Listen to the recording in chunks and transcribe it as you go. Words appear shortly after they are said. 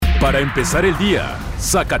Para empezar el día,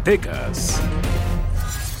 Zacatecas.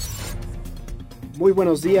 Muy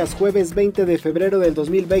buenos días, jueves 20 de febrero del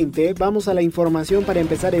 2020. Vamos a la información para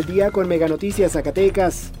empezar el día con Meganoticias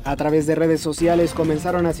Zacatecas. A través de redes sociales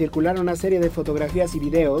comenzaron a circular una serie de fotografías y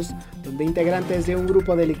videos donde integrantes de un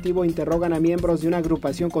grupo delictivo interrogan a miembros de una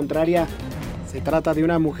agrupación contraria. Se trata de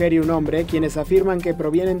una mujer y un hombre quienes afirman que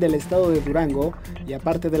provienen del estado de Durango y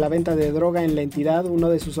aparte de la venta de droga en la entidad, uno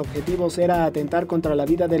de sus objetivos era atentar contra la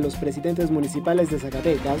vida de los presidentes municipales de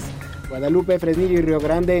Zacatecas, Guadalupe, Fresnillo y Río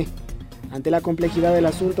Grande. Ante la complejidad del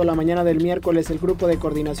asunto, la mañana del miércoles el grupo de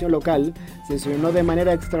coordinación local sesionó de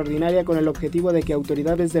manera extraordinaria con el objetivo de que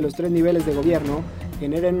autoridades de los 3 niveles de gobierno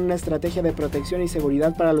generen una estrategia de protección y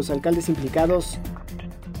seguridad para los alcaldes implicados.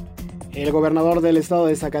 El gobernador del estado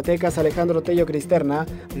de Zacatecas, Alejandro Tello Cristerna,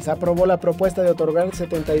 desaprobó la propuesta de otorgar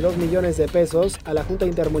 72 millones de pesos a la Junta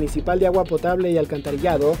Intermunicipal de Agua Potable y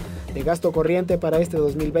Alcantarillado de gasto corriente para este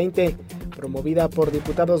 2020, promovida por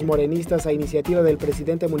diputados morenistas a iniciativa del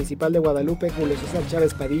presidente municipal de Guadalupe, Julio César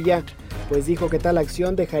Chávez Padilla, pues dijo que tal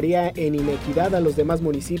acción dejaría en inequidad a los demás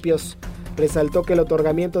municipios. Resaltó que el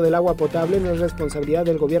otorgamiento del agua potable no es responsabilidad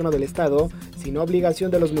del gobierno del estado, sino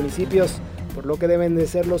obligación de los municipios, por lo que deben de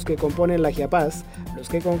ser los que componen la GIAPAS los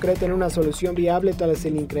que concreten una solución viable tras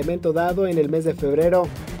el incremento dado en el mes de febrero.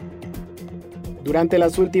 Durante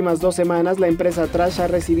las últimas 2 semanas, la empresa Trash ha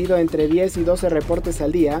recibido entre 10 y 12 reportes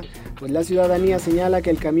al día, pues la ciudadanía señala que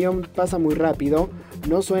el camión pasa muy rápido,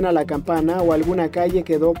 no suena la campana o alguna calle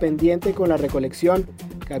quedó pendiente con la recolección.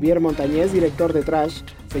 Javier Montañez, director de Trash,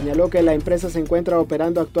 señaló que la empresa se encuentra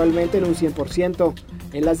operando actualmente en un 100%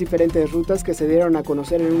 en las diferentes rutas que se dieron a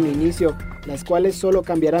conocer en un inicio, las cuales solo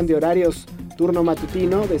cambiarán de horarios: turno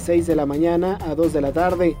matutino de 6 de la mañana a 2 de la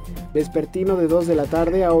tarde, vespertino de 2 de la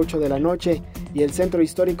tarde a 8 de la noche, y el centro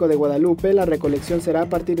histórico de Guadalupe la recolección será a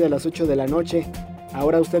partir de las 8 de la noche.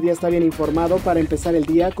 Ahora usted ya está bien informado para empezar el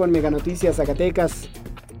día con Meganoticias Zacatecas.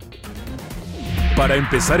 Para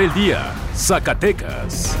empezar el día,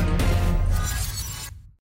 Zacatecas.